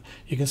in, but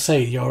you can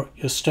see your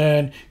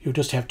stern, you'll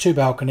just have two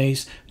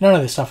balconies. None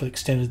of the stuff is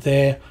extended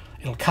there.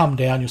 It'll come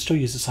down. You'll still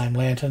use the same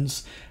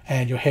lanterns,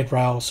 and your head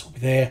rails will be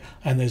there,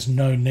 and there's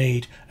no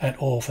need at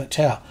all for that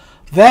tower.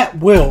 That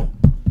will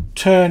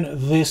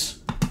turn this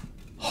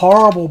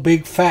horrible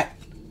big fat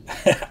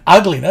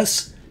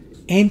ugliness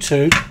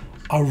into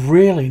a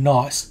really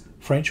nice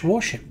French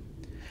warship.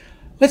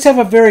 Let's have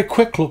a very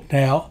quick look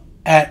now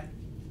at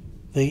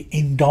the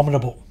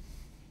Indomptable.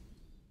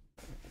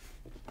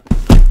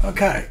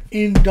 Okay,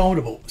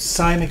 Indomptable,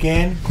 same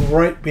again,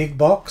 great big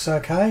box,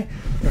 okay,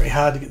 very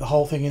hard to get the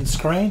whole thing in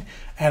screen,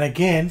 and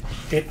again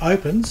it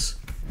opens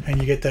and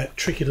you get that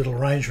tricky little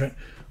arrangement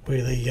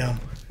where the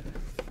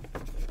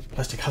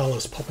plastic hull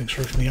is popping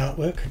through from the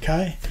artwork,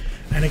 okay,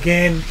 and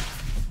again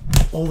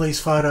all these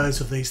photos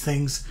of these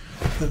things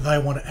that they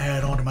want to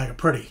add on to make it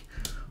pretty.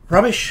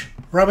 Rubbish,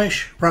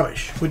 rubbish,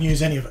 rubbish, wouldn't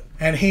use any of it.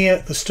 And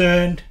here the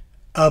stern,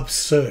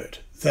 absurd.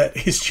 That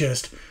is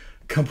just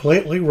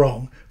completely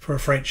wrong for a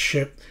French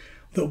ship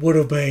that would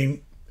have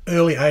been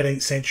early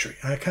 18th century,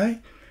 okay?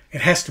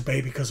 It has to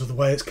be because of the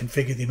way it's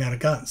configured, the amount of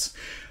guns.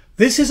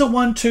 This is a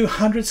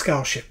 1/200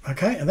 scale ship,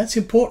 okay? And that's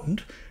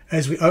important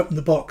as we open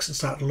the box and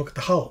start to look at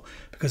the hull,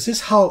 because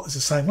this hull is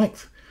the same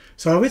length.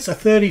 So if it's a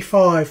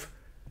 35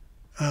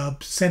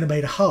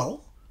 centimetre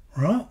hull,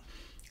 right,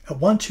 at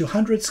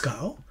 1/200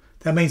 scale,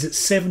 that means it's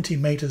 70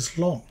 metres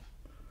long.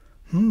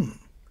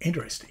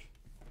 Interesting.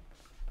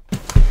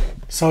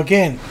 So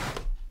again,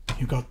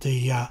 you've got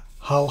the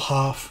hull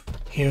half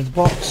here in the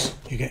box.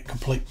 You get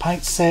complete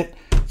paint set.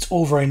 It's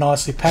all very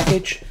nicely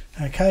packaged,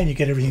 okay, and you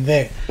get everything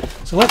there.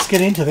 So let's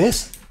get into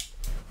this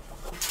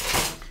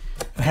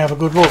and have a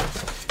good look.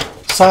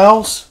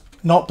 Sails,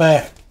 not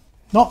bad.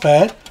 Not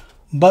bad,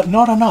 but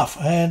not enough,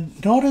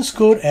 and not as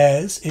good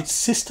as its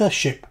sister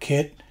ship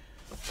kit,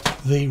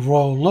 the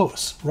Royal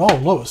Lewis. Royal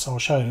Lewis, I'll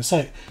show you in a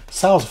sec.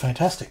 Sails are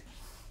fantastic.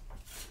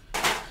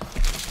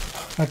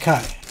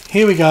 Okay,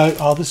 here we go.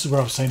 Oh, this is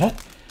where I've seen it.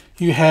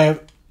 You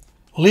have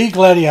Le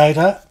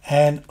Gladiator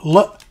and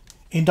Le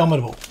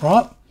Indomptable,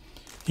 right?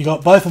 You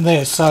got both of them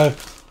there. So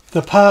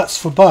the parts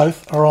for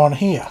both are on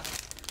here.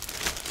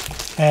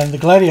 And the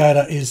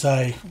Gladiator is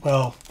a,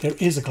 well, there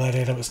is a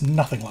Gladiator, but it's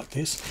nothing like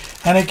this.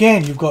 And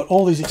again, you've got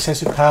all these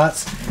excessive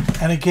parts.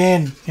 And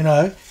again, you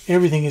know,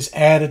 everything is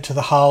added to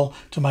the hull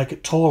to make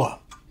it taller.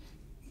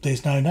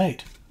 There's no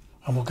need.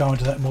 And we'll go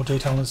into that in more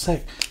detail in a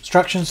sec.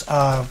 Instructions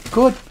are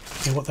good.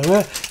 They're what they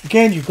were.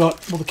 Again, you've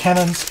got all the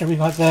cannons,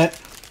 everything like that.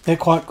 they're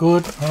quite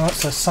good. Alright,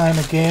 so same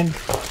again.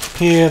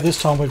 Here,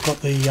 this time we've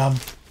got the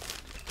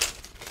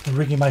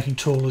rigging making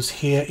tool is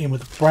here in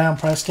with the brown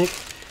plastic.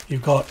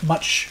 You've got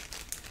much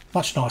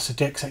nicer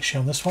decks actually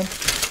on this one.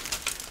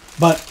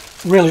 But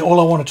really all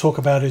I want to talk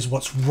about is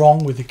what's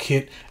wrong with the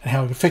kit and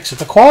how we can fix it.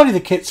 The quality of the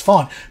kit's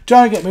fine.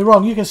 Don't get me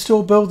wrong, you can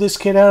still build this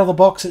kit out of the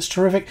box. It's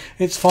terrific.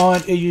 It's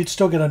fine. You'd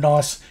still get a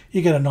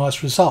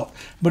nice result.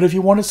 But if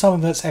you wanted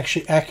something that's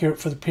actually accurate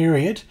for the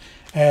period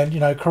and, you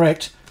know,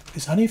 correct,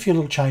 there's only a few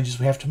little changes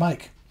we have to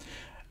make.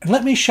 And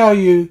let me show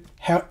you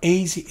how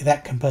easy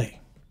that can be.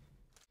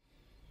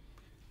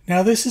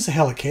 Now this is a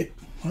Hella kit.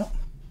 Well,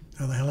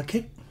 another Hella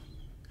kit.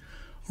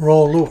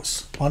 Royal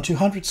Lewis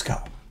 1200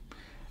 scale.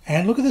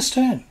 And look at the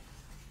stern.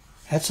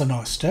 That's a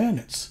nice stern.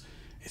 It's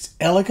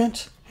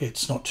elegant.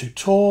 It's not too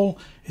tall.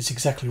 It's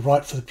exactly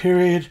right for the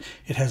period.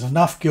 It has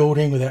enough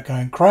gilding without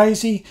going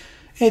crazy.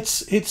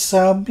 It's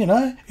you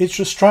know, it's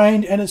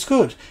restrained and it's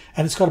good.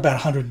 And it's got about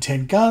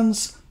 110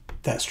 guns.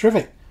 That's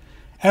terrific.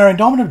 Our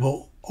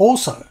Indomptable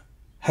also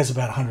has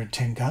about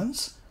 110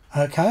 guns.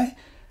 Okay,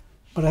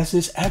 but has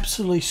this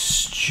absolutely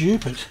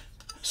stupid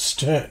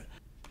stern.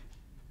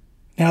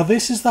 Now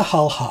this is the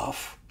hull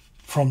half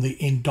from the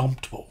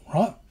Indomptable,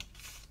 right?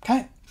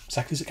 Okay,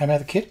 exactly as it came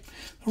out of the kit.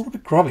 A little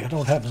bit grubby. I don't know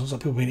what happens. It looks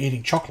like people have been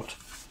eating chocolate.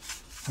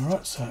 All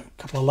right, so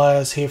a couple of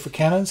layers here for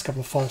cannons, a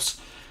couple of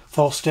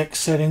false decks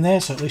set in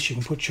there, so at least you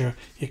can put your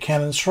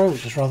cannons through,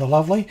 which is rather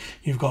lovely.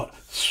 You've got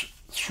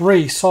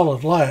three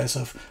solid layers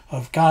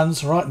of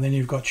guns, right, and then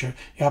you've got your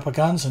upper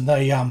guns, and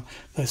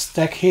the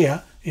stack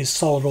here is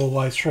solid all the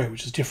way through,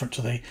 which is different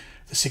to the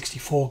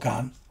 64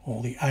 gun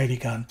or the 80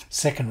 gun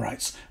second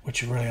rates,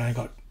 which have really only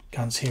got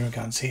guns here and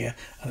guns here,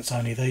 and it's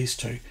only these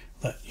two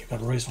that you've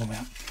got a reasonable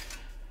amount.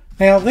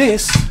 Now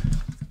this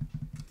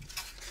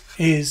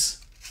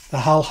is the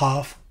hull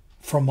half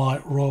from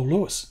my Royal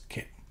Lewis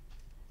kit.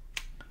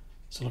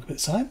 So look a bit the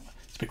same.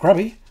 It's a bit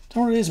grubby.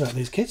 Don't know what it is about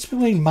these kits.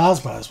 People eating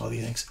Mars bars by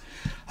these things.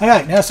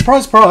 Okay, now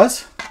surprise,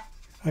 surprise.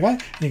 Okay,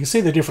 and you can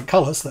see the different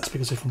colours. So that's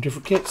because they're from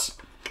different kits.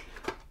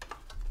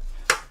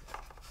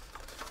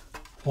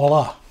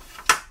 Voila.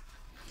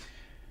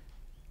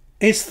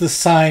 It's the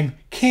same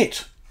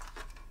kit.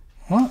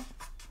 Right?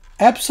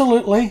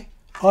 Absolutely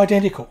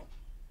identical.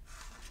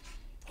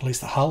 At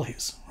least the hull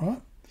is,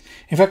 right?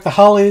 In fact, the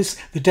hull is,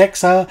 the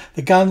decks are,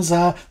 the guns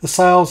are, the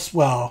sails,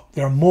 well,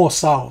 there are more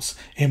sails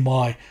in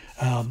my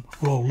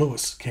Royal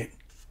Lewis kit.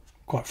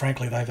 Quite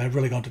frankly, they've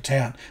really gone to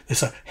town.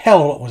 There's a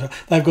hell of a lot more.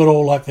 They've got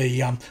all like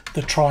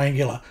the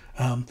triangular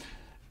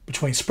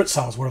between sprit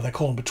sails, whatever they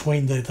call them,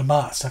 between the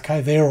masts.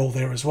 Okay, they're all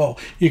there as well.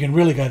 You can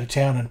really go to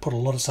town and put a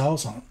lot of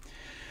sails on it.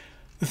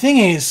 The thing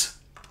is,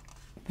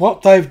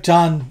 what they've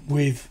done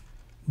with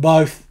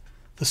both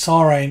the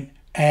Sirene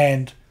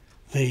and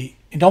the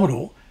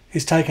Indomptable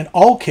is taken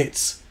old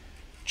kits,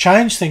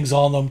 changed things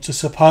on them to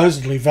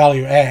supposedly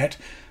value add,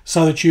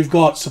 so that you've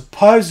got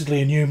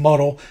supposedly a new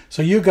model,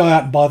 so you go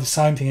out and buy the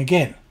same thing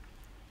again.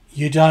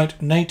 You don't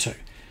need to.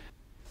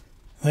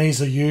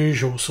 These are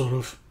usual sort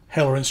of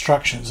Hella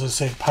instructions.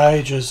 As I said,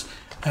 pages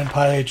and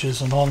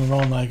pages and on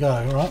they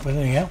go, right? But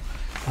anyhow,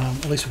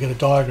 at least we get a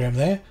diagram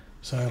there,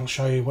 so it'll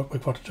show you what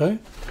we've got to do.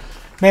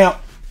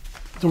 Now,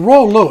 the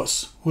Royal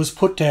Lewis was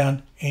put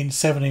down in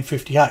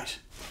 1758.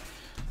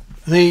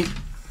 The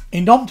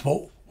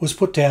Indomptable was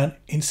put down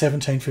in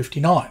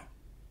 1759.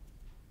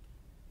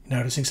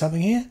 Noticing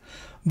something here?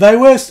 They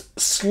were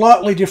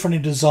slightly different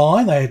in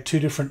design. They had two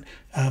different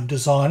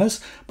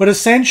designers, but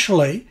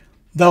essentially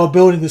they were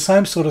building the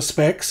same sort of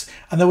specs,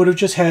 and they would have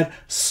just had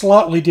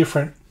slightly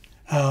different,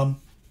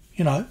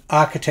 you know,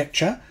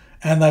 architecture,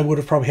 and they would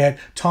have probably had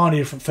tiny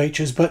different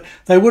features, but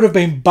they would have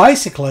been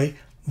basically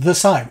the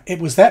same. It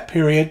was that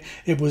period.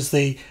 It was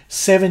the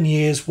 7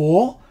 Years'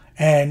 War,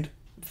 and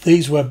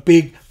these were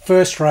big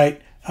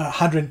first-rate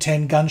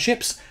 110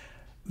 gunships.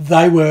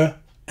 They were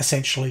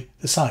essentially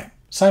the same.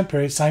 Same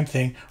period, same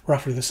thing,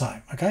 roughly the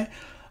same, okay?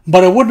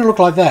 But it wouldn't look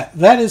like that.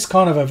 That is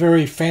kind of a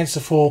very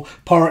fanciful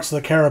Pirates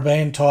of the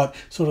Caribbean type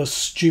sort of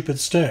stupid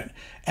stern.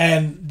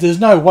 And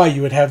there's no way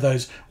you would have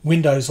those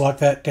windows like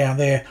that down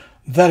there.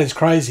 That is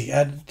crazy,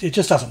 and it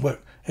just doesn't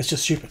work. It's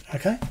just stupid,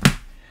 okay?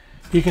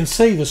 You can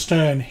see the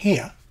stern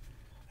here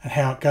and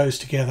how it goes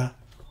together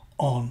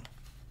on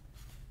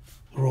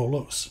the Royal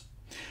Lewis.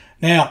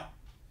 Now,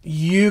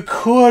 you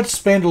could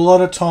spend a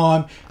lot of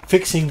time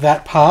fixing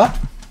that part,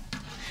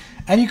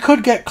 and you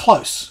could get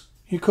close.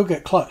 You could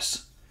get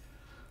close.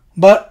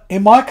 But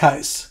in my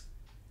case,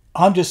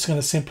 I'm just going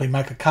to simply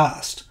make a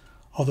cast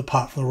of the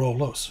part from the Royal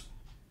Lewis.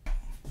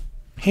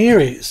 Here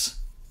is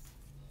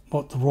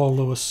what the Royal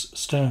Lewis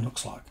stern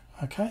looks like.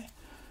 Okay,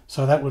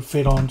 so that would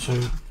fit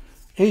onto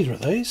either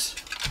of these.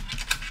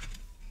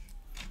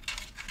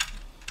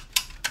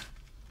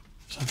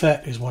 So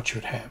that is what you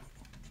would have.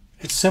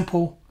 It's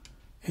simple,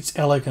 it's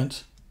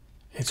elegant,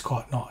 it's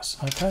quite nice.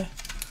 Okay,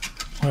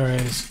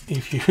 whereas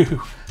if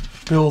you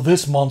build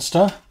this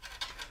monster,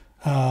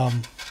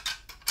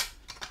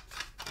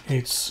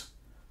 it's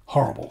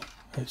horrible.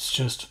 It's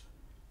just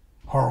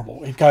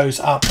horrible. It goes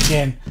up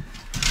again.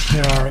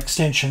 There are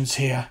extensions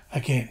here.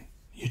 Again,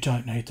 you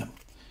don't need them.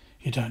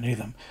 you don't need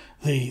them.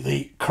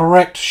 The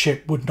correct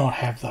ship would not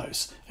have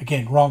those.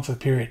 Again, wrong for the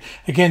period.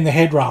 Again, the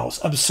head rails,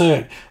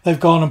 absurd. They've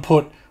gone and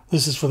put,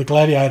 this is for the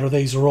Gladiator,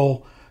 these are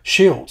all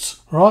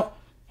shields, right?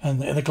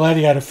 And the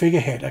Gladiator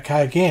figurehead,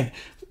 okay, again,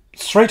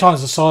 it's 3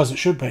 times the size it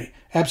should be.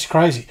 Absolutely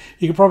crazy.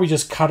 You could probably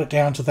just cut it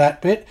down to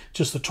that bit,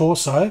 just the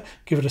torso,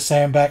 give it a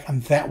sandback,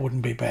 and that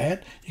wouldn't be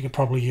bad. You could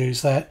probably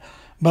use that.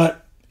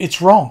 But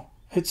it's wrong.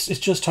 It's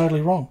just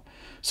totally wrong.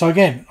 So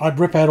again, I'd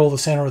rip out all the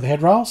centre of the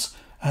head rails,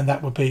 and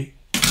that would be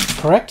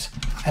correct.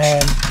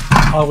 And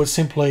I would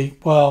simply,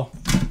 well,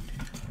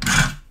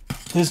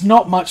 there's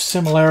not much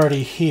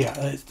similarity here.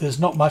 There's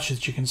not much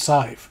that you can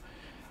save.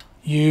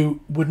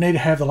 You would need to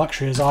have the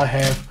luxury, as I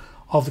have,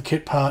 of the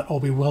kit part, or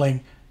be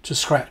willing to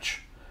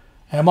scratch.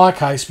 And in my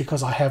case,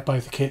 because I have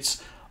both the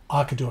kits,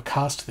 I could do a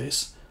cast of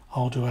this.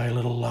 I'll do a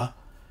little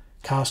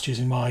cast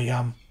using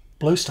my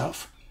blue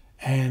stuff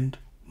and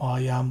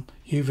my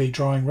UV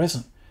drying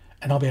resin,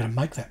 and I'll be able to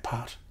make that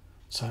part.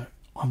 So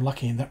I'm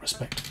lucky in that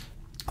respect.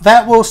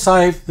 That will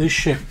save this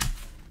ship.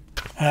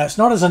 It's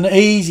not as an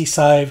easy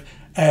save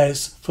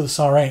as for the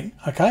Sirene,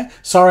 okay?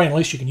 Sirene, at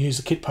least you can use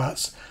the kit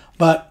parts,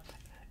 but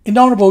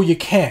Indomptable you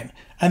can,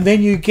 and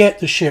then you get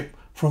the ship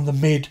from the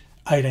mid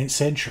 18th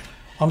century.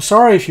 I'm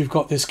sorry if you've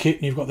got this kit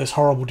and you've got this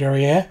horrible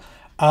derriere.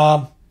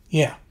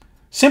 Yeah,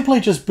 simply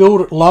just build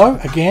it low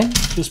again,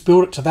 just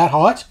build it to that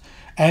height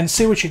and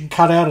see what you can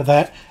cut out of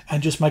that,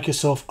 and just make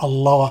yourself a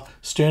lower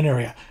stern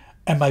area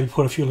and maybe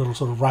put a few little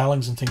sort of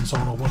railings and things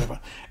on or whatever.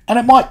 And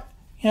it might,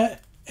 you know,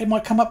 it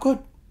might come up good.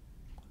 It'll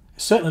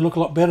certainly look a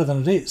lot better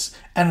than it is,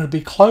 and it'll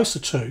be closer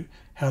to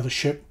how the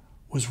ship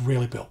was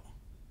really built.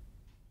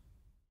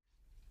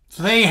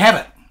 So there you have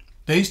it.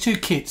 These two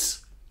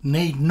kits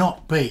need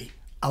not be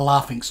a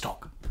laughing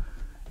stock.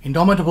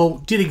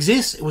 Indomptable did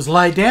exist, it was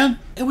laid down,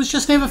 it was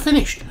just never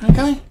finished,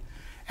 okay?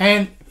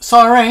 And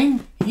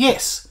Sirene,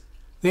 yes,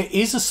 there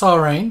is a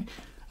Sirene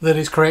that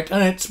is correct,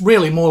 and it's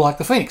really more like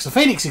the Phoenix. The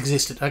Phoenix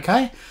existed,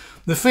 okay?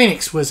 The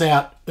Phoenix was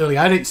out early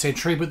 18th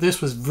century, but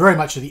this was very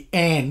much at the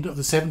end of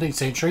the 17th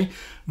century.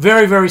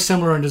 Very, very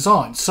similar in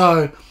design.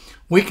 So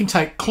we can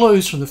take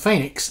clues from the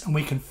Phoenix and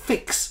we can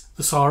fix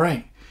the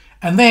Sirene.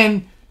 And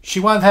then she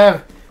won't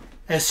have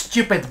a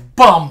stupid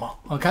bum,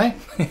 okay?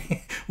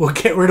 We'll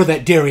get rid of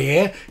that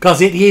derriere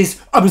because it is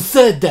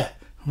absurd,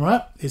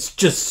 right? It's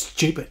just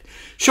stupid.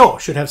 Sure,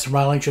 should have some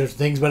railing, should have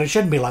things, but it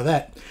shouldn't be like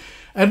that.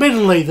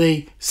 Admittedly,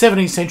 the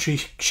 17th century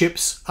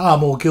ships are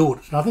more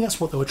gilded, and I think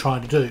that's what they were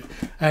trying to do.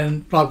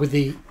 And like with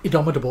the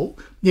Indomptable,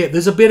 yeah,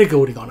 there's a bit of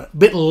gilding on it, a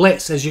bit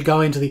less as you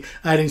go into the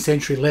 18th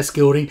century, less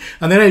gilding,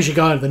 and then as you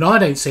go into the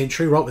 19th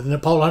century, right, with the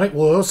Napoleonic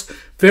Wars,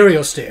 very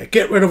austere.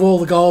 Get rid of all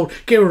the gold,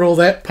 get rid of all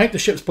that, paint the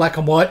ships black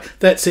and white,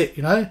 that's it,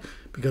 you know,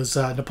 because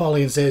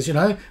Napoleon says, you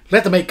know,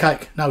 let them eat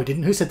cake. No, he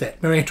didn't. Who said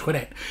that? Marie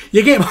Antoinette.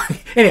 You get my...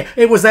 Anyway,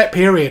 it was that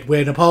period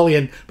where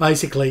Napoleon,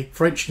 basically,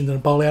 French in the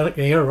Napoleonic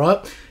era,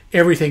 right,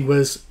 everything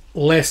was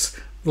less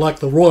like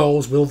the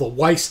royals with all the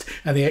waste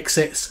and the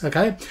excess,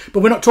 okay?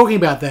 But we're not talking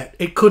about that.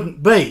 It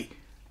couldn't be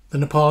the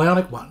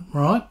Napoleonic one,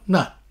 right?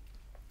 No.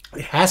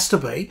 It has to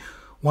be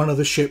one of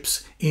the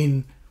ships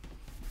in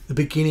the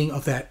beginning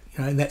of that,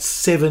 you know, in that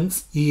 7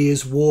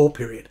 Years' War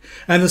period.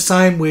 And the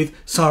same with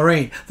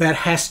Sirene. That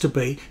has to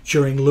be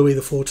during Louis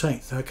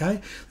XIV,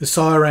 okay? The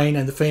Sirene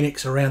and the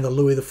Phoenix around the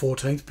Louis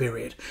XIV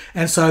period.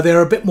 And so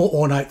they're a bit more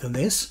ornate than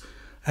this,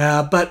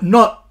 but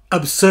not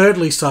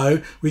absurdly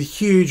so, with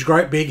huge,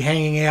 great big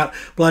hanging out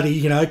bloody,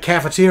 you know,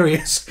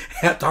 cafeterias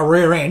out the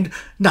rear end.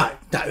 No,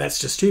 that's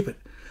just stupid.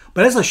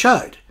 But as I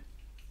showed,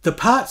 the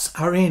parts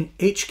are in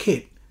each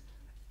kit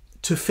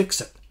to fix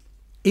it,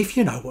 if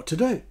you know what to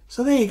do.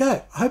 So there you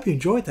go. I hope you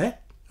enjoyed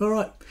that. All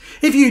right.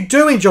 If you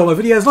do enjoy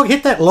my videos, look,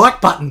 hit that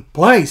like button,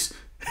 please.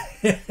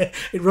 It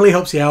really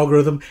helps the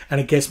algorithm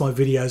and it gets my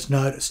videos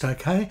noticed,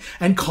 okay?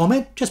 And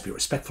comment, just be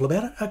respectful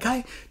about it,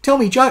 okay? Tell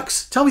me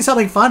jokes, tell me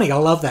something funny, I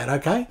love that,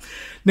 okay?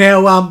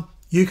 Now,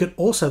 you can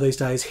also these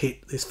days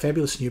hit this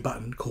fabulous new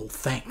button called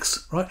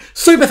thanks, right?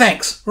 Super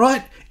thanks,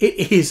 right?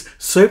 It is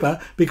super,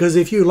 because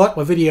if you like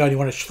my video and you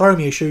want to throw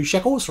me a few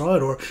shekels,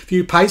 right, or a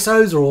few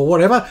pesos or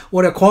whatever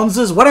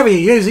kwanzas, whatever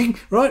you're using,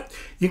 right,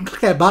 you can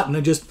click that button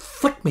and just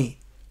flick me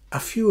a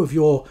few of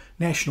your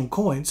national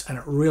coins, and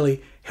it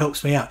really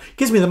helps me out. It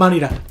gives me the money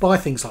to buy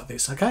things like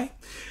this, okay?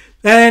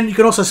 And you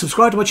can also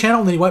subscribe to my channel,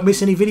 and then you won't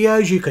miss any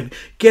videos. You can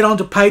get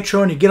onto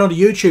Patreon, you get onto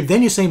YouTube,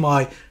 then you see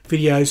my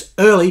videos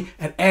early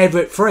and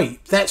advert-free.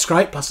 That's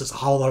great, plus there's a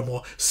whole lot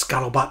more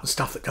scuttlebutt and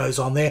stuff that goes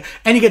on there.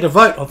 And you get to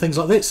vote on things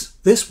like this.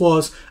 This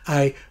was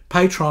a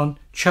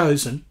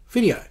Patreon-chosen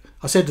video.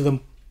 I said to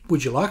them,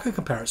 would you like a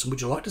comparison?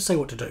 Would you like to see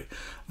what to do?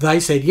 They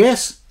said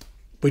yes,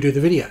 we do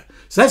the video.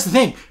 So that's the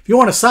thing. If you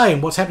want to say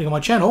what's happening on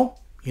my channel,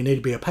 you need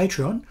to be a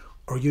Patreon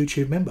or a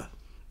YouTube member.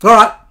 All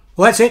right,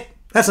 well, that's it.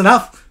 That's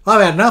enough. I've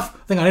had enough.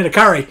 I think I need a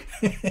curry.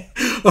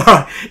 All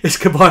right, it's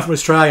goodbye from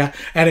Australia,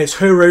 and it's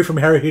hooroo from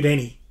Harry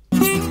Houdini.